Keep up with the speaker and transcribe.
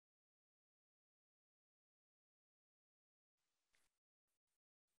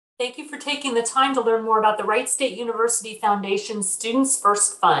Thank you for taking the time to learn more about the Wright State University Foundation Students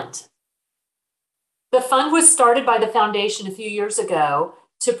First Fund. The fund was started by the foundation a few years ago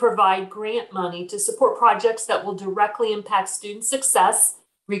to provide grant money to support projects that will directly impact student success,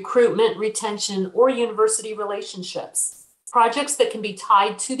 recruitment, retention, or university relationships. Projects that can be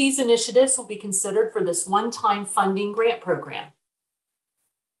tied to these initiatives will be considered for this one-time funding grant program.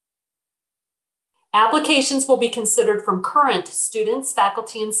 Applications will be considered from current students,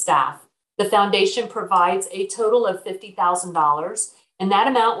 faculty, and staff. The foundation provides a total of $50,000, and that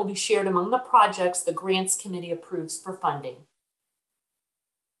amount will be shared among the projects the Grants Committee approves for funding.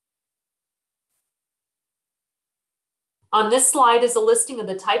 On this slide is a listing of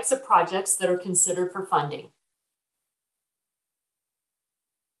the types of projects that are considered for funding.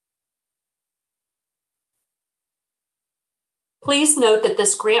 Please note that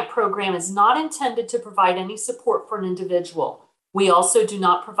this grant program is not intended to provide any support for an individual. We also do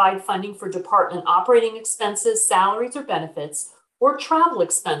not provide funding for department operating expenses, salaries, or benefits, or travel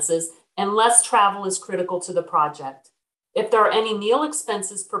expenses unless travel is critical to the project. If there are any meal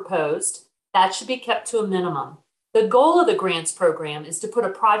expenses proposed, that should be kept to a minimum. The goal of the grants program is to put a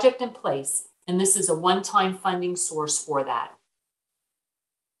project in place, and this is a one-time funding source for that.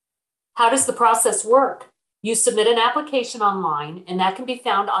 How does the process work? You submit an application online, and that can be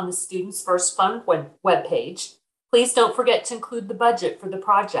found on the Students First Fund webpage. Please don't forget to include the budget for the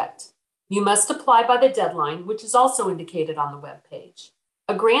project. You must apply by the deadline, which is also indicated on the webpage.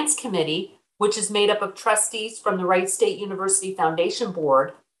 A grants committee, which is made up of trustees from the Wright State University Foundation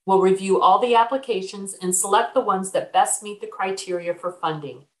Board, will review all the applications and select the ones that best meet the criteria for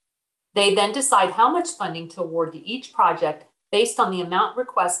funding. They then decide how much funding to award to each project based on the amount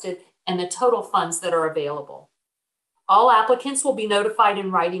requested and the total funds that are available. All applicants will be notified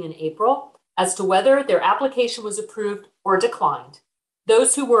in writing in April as to whether their application was approved or declined.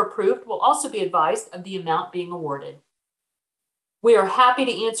 Those who were approved will also be advised of the amount being awarded. We are happy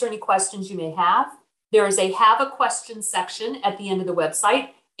to answer any questions you may have. There is a Have a Question section at the end of the website,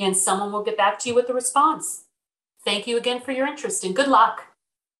 and someone will get back to you with the response. Thank you again for your interest, and good luck.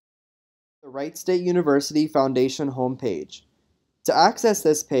 The Wright State University Foundation homepage. To access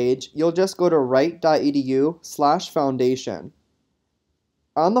this page, you'll just go to wright.edu/foundation.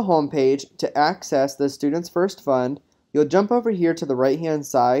 On the homepage, to access the Students First Fund, you'll jump over here to the right-hand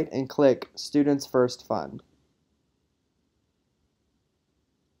side and click Students First Fund.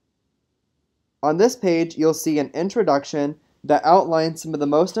 On this page, you'll see an introduction that outlines some of the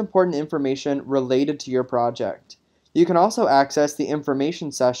most important information related to your project. You can also access the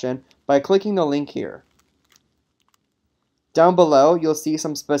information session by clicking the link here. Down below, you'll see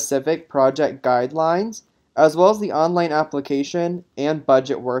some specific project guidelines, as well as the online application and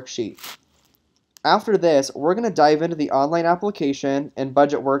budget worksheet. After this, we're going to dive into the online application and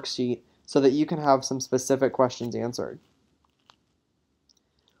budget worksheet so that you can have some specific questions answered.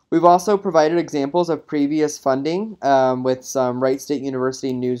 We've also provided examples of previous funding with some Wright State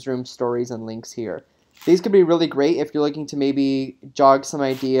University newsroom stories and links here. These could be really great if you're looking to maybe jog some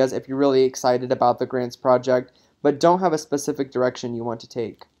ideas, if you're really excited about the grants project, but don't have a specific direction you want to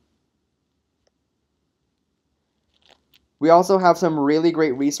take. We also have some really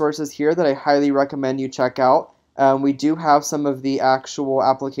great resources here that I highly recommend you check out. We do have some of the actual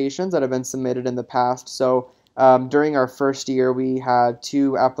applications that have been submitted in the past. So during our first year, we had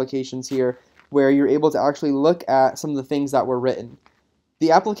 2 applications here where you're able to actually look at some of the things that were written. The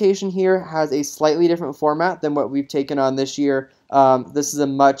application here has a slightly different format than what we've taken on this year. This is a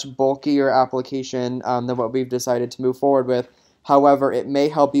much bulkier application than what we've decided to move forward with. However, it may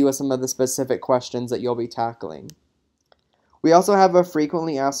help you with some of the specific questions that you'll be tackling. We also have a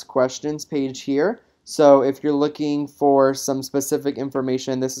frequently asked questions page here. So if you're looking for some specific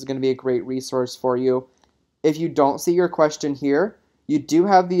information, this is going to be a great resource for you. If you don't see your question here, you do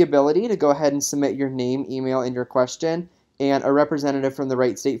have the ability to go ahead and submit your name, email, and your question, and a representative from the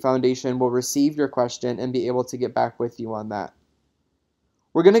Wright State Foundation will receive your question and be able to get back with you on that.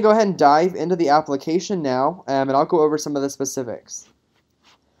 We're going to go ahead and dive into the application now, and I'll go over some of the specifics.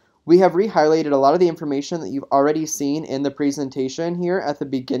 We have re-highlighted a lot of the information that you've already seen in the presentation here at the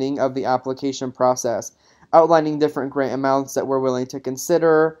beginning of the application process, outlining different grant amounts that we're willing to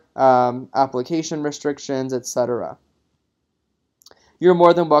consider, application restrictions, etc. You're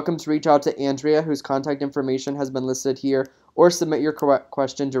more than welcome to reach out to Andrea, whose contact information has been listed here, or submit your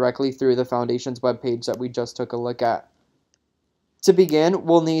question directly through the Foundation's webpage that we just took a look at. To begin,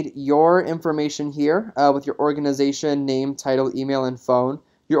 we'll need your information here with your organization, name, title, email, and phone.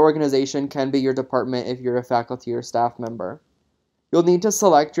 Your organization can be your department if you're a faculty or staff member. You'll need to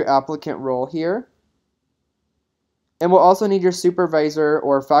select your applicant role here. And we'll also need your supervisor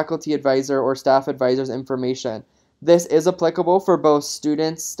or faculty advisor or staff advisor's information. This is applicable for both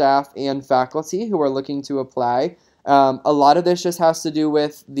students, staff, and faculty who are looking to apply. A lot of this just has to do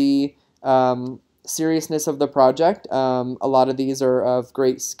with the seriousness of the project. A lot of these are of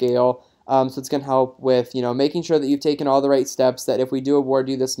great scale, so it's going to help with making sure that you've taken all the right steps, that if we do award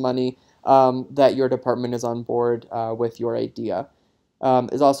you this money, that your department is on board with your idea.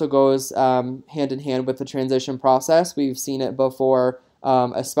 It also goes hand in hand with the transition process. We've seen it before,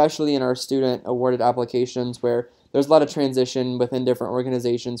 especially in our student awarded applications, where there's a lot of transition within different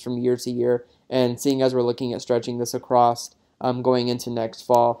organizations from year to year, and seeing as we're looking at stretching this across going into next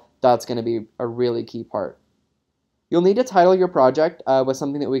fall, that's going to be a really key part. You'll need to title your project with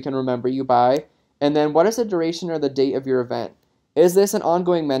something that we can remember you by, and then what is the duration or the date of your event? Is this an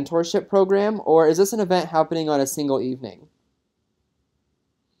ongoing mentorship program, or is this an event happening on a single evening?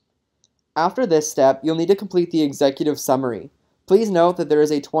 After this step, you'll need to complete the executive summary. Please note that there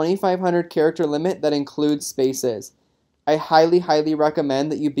is a 2,500 character limit that includes spaces. I highly recommend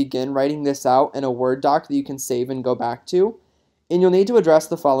that you begin writing this out in a Word doc that you can save and go back to. And you'll need to address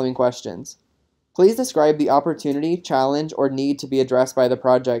the following questions. Please describe the opportunity, challenge, or need to be addressed by the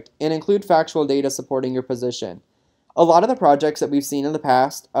project, and include factual data supporting your position. A lot of the projects that we've seen in the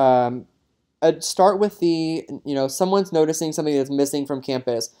past start with someone's noticing something that's missing from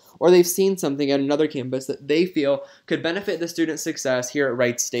campus, or they've seen something at another campus that they feel could benefit the student's success here at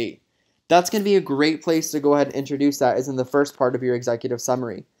Wright State. That's going to be a great place to go ahead and introduce that, is in the first part of your executive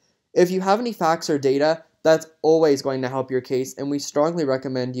summary. If you have any facts or data, that's always going to help your case, and we strongly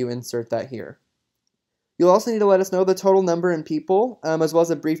recommend you insert that here. You'll also need to let us know the total number in people, as well as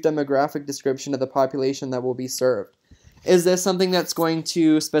a brief demographic description of the population that will be served. Is this something that's going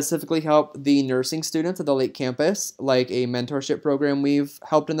to specifically help the nursing students at the Lake campus, like a mentorship program we've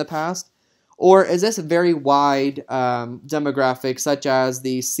helped in the past? Or is this a very wide demographic, such as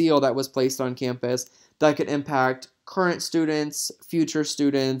the seal that was placed on campus, that could impact current students, future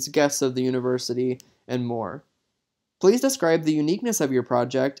students, guests of the university, and more? Please describe the uniqueness of your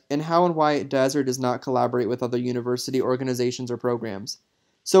project and how and why it does or does not collaborate with other university organizations or programs.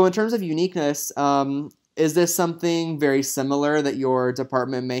 So in terms of uniqueness, is this something very similar that your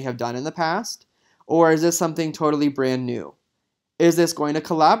department may have done in the past? Or is this something totally brand new? Is this going to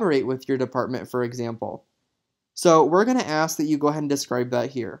collaborate with your department, for example? So we're going to ask that you go ahead and describe that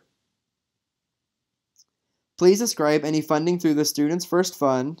here. Please describe any funding through the Students First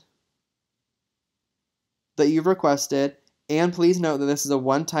Fund that you've requested, and please note that this is a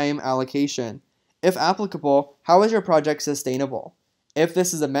one-time allocation. If applicable, how is your project sustainable? If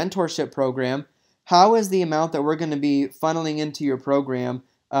this is a mentorship program, how is the amount that we're going to be funneling into your program,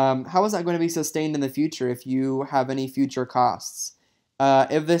 how is that going to be sustained in the future if you have any future costs?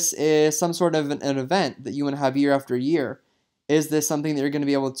 If this is some sort of an event that you want to have year after year, is this something that you're going to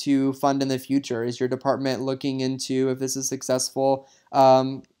be able to fund in the future? Is your department looking into, if this is successful,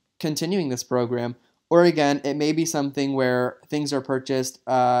 continuing this program? Or again, it may be something where things are purchased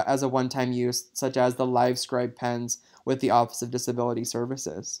as a one-time use, such as the Live Scribe pens with the Office of Disability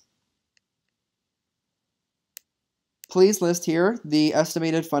Services. Please list here the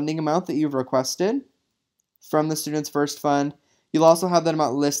estimated funding amount that you've requested from the Students First Fund. You'll also have that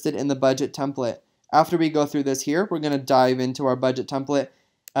amount listed in the budget template. After we go through this here, we're going to dive into our budget template,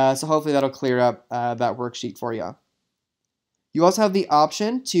 so hopefully that'll clear up that worksheet for you. You also have the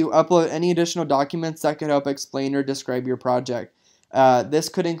option to upload any additional documents that could help explain or describe your project. This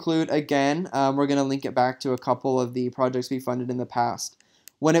could include, again, we're going to link it back to a couple of the projects we funded in the past.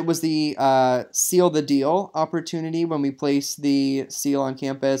 When it was the Seal the Deal opportunity, when we placed the seal on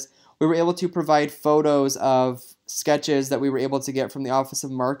campus, we were able to provide photos of sketches that we were able to get from the Office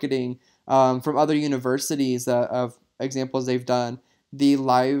of Marketing, from other universities of examples they've done. The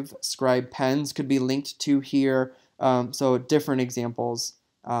Live Scribe pens could be linked to here, so different examples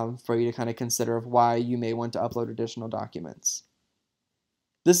for you to kind of consider of why you may want to upload additional documents.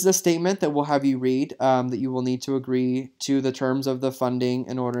 This is a statement that we'll have you read, that you will need to agree to the terms of the funding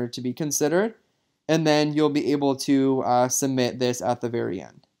in order to be considered, and then you'll be able to submit this at the very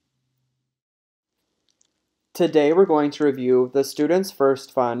end. Today we're going to review the Students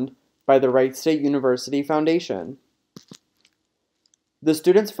First Fund by the Wright State University Foundation. The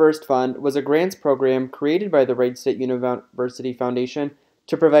Students First Fund was a grants program created by the Wright State University Foundation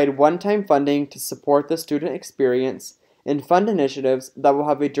to provide one-time funding to support the student experience and fund initiatives that will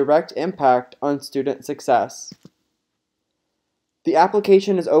have a direct impact on student success. The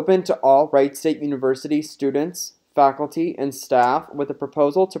application is open to all Wright State University students, faculty, and staff with a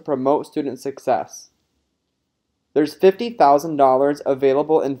proposal to promote student success. There's $50,000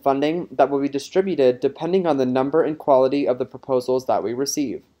 available in funding that will be distributed depending on the number and quality of the proposals that we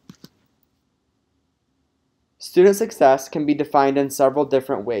receive. Student success can be defined in several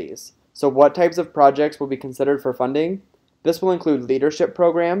different ways. So what types of projects will be considered for funding? This will include leadership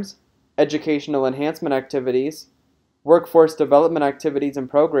programs, educational enhancement activities, workforce development activities and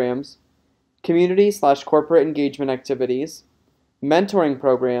programs, community/corporate engagement activities, mentoring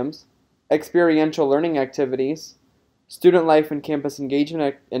programs, experiential learning activities, student life and campus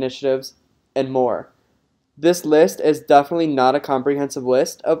engagement initiatives, and more. This list is definitely not a comprehensive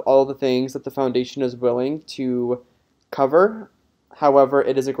list of all the things that the foundation is willing to cover. However,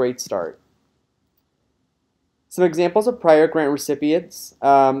 it is a great start. Some examples of prior grant recipients.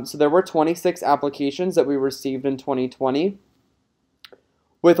 So there were 26 applications that we received in 2020.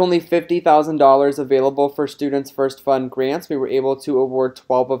 With only $50,000 available for Students First Fund grants, we were able to award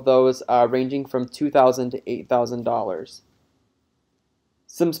 12 of those, ranging from $2,000 to $8,000.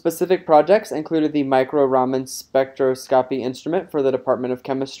 Some specific projects included the micro-Raman spectroscopy instrument for the Department of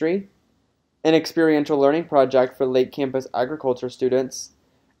Chemistry, an experiential learning project for late campus agriculture students,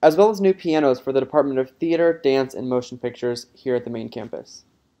 as well as new pianos for the Department of Theater, Dance, and Motion Pictures here at the main campus.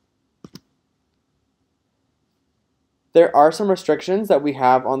 There are some restrictions that we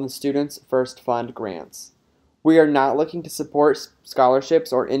have on the Students First Fund grants. We are not looking to support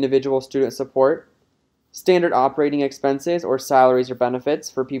scholarships or individual student support, standard operating expenses or salaries or benefits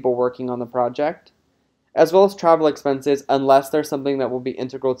for people working on the project, as well as travel expenses unless there's something that will be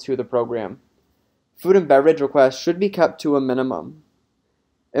integral to the program. Food and beverage requests should be kept to a minimum.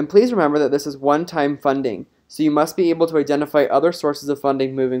 And please remember that this is one-time funding, so you must be able to identify other sources of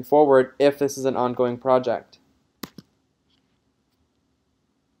funding moving forward if this is an ongoing project.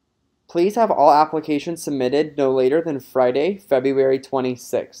 Please have all applications submitted no later than Friday, February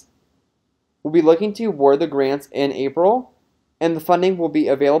 26th. We'll be looking to award the grants in April, and the funding will be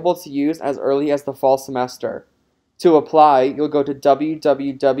available to use as early as the fall semester. To apply, you'll go to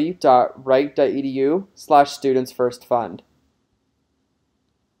www.wright.edu/studentsfirstfund.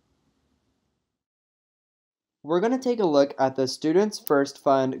 We're going to take a look at the Students First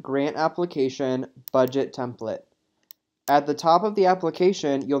Fund grant application budget template. At the top of the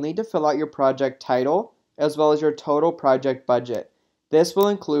application, you'll need to fill out your project title as well as your total project budget. This will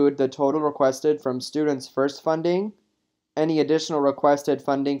include the total requested from Students First funding, any additional requested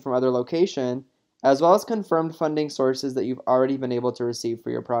funding from other location, as well as confirmed funding sources that you've already been able to receive for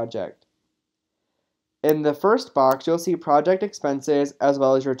your project. In the first box, you'll see project expenses as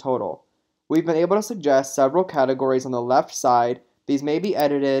well as your total. We've been able to suggest several categories on the left side. These may be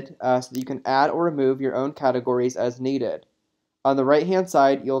edited so that you can add or remove your own categories as needed. On the right-hand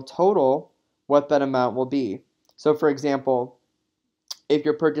side, you'll total what that amount will be. So for example, if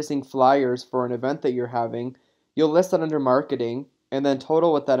you're purchasing flyers for an event that you're having, you'll list that under marketing and then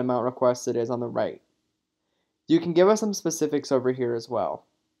total what that amount requested is on the right. You can give us some specifics over here as well.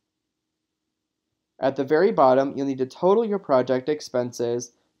 At the very bottom, you'll need to total your project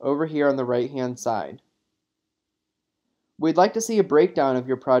expenses over here on the right-hand side. We'd like to see a breakdown of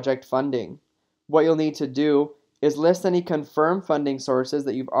your project funding. What you'll need to do is list any confirmed funding sources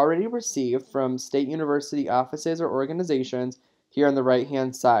that you've already received from state university offices or organizations here on the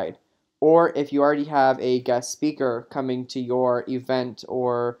right-hand side. Or if you already have a guest speaker coming to your event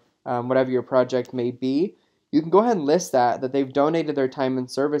or whatever your project may be, you can go ahead and list that they've donated their time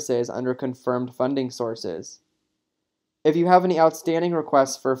and services under confirmed funding sources. If you have any outstanding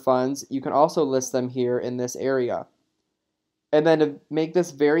requests for funds, you can also list them here in this area. And then to make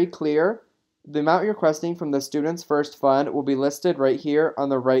this very clear, the amount you're requesting from the Students First Fund will be listed right here on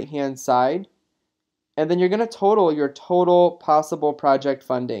the right-hand side. And then you're going to total your total possible project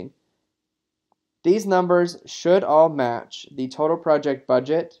funding. These numbers should all match the total project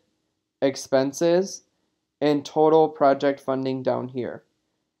budget, expenses, and total project funding down here.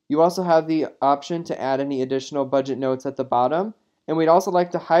 You also have the option to add any additional budget notes at the bottom. And we'd also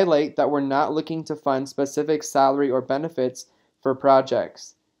like to highlight that we're not looking to fund specific salary or benefits for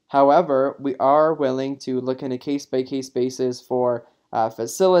projects. However, we are willing to look in a case-by-case basis for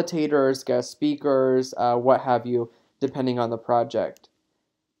facilitators, guest speakers, what have you, depending on the project.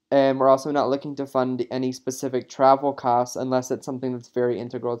 And we're also not looking to fund any specific travel costs unless it's something that's very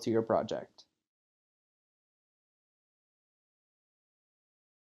integral to your project.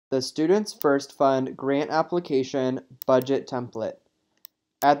 The Students First Fund grant application budget template.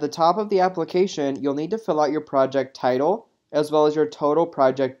 At the top of the application, you'll need to fill out your project title as well as your total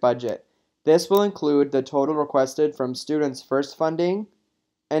project budget. This will include the total requested from Students First funding,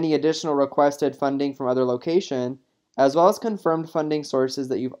 any additional requested funding from other location, as well as confirmed funding sources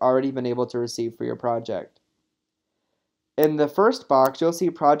that you've already been able to receive for your project. In the first box, you'll see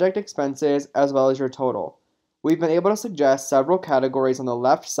project expenses as well as your total. We've been able to suggest several categories on the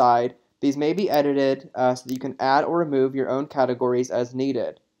left side. These may be edited so that you can add or remove your own categories as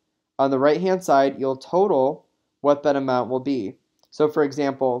needed. On the right-hand side, you'll total what that amount will be. So for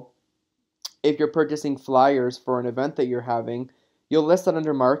example, if you're purchasing flyers for an event that you're having, you'll list that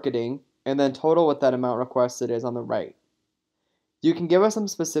under marketing and then total what that amount requested is on the right. You can give us some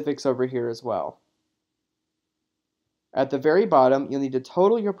specifics over here as well. At the very bottom, you'll need to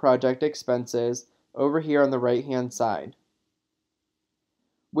total your project expenses over here on the right-hand side.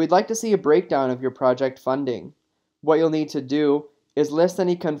 We'd like to see a breakdown of your project funding. What you'll need to do is list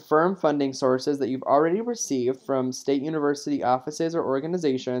any confirmed funding sources that you've already received from state university offices or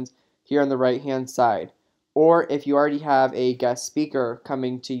organizations here on the right-hand side. Or if you already have a guest speaker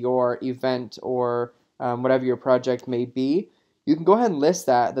coming to your event or whatever your project may be, you can go ahead and list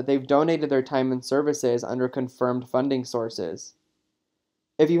that they've donated their time and services under confirmed funding sources.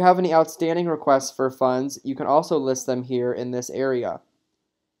 If you have any outstanding requests for funds, you can also list them here in this area.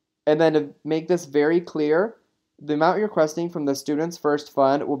 And then to make this very clear, the amount you're requesting from the Students First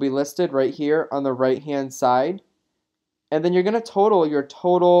Fund will be listed right here on the right-hand side. And then you're going to total your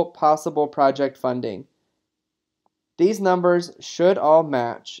total possible project funding. These numbers should all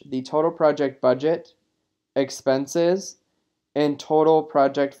match the total project budget, expenses, and total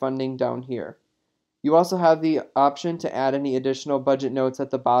project funding down here. You also have the option to add any additional budget notes at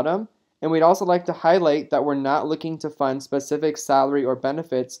the bottom, and we'd also like to highlight that we're not looking to fund specific salary or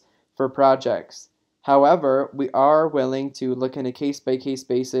benefits for projects. However, we are willing to look in a case-by-case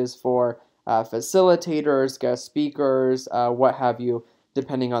basis for facilitators, guest speakers, what have you,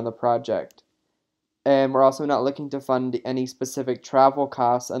 depending on the project. And we're also not looking to fund any specific travel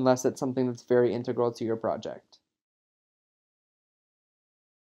costs unless it's something that's very integral to your project.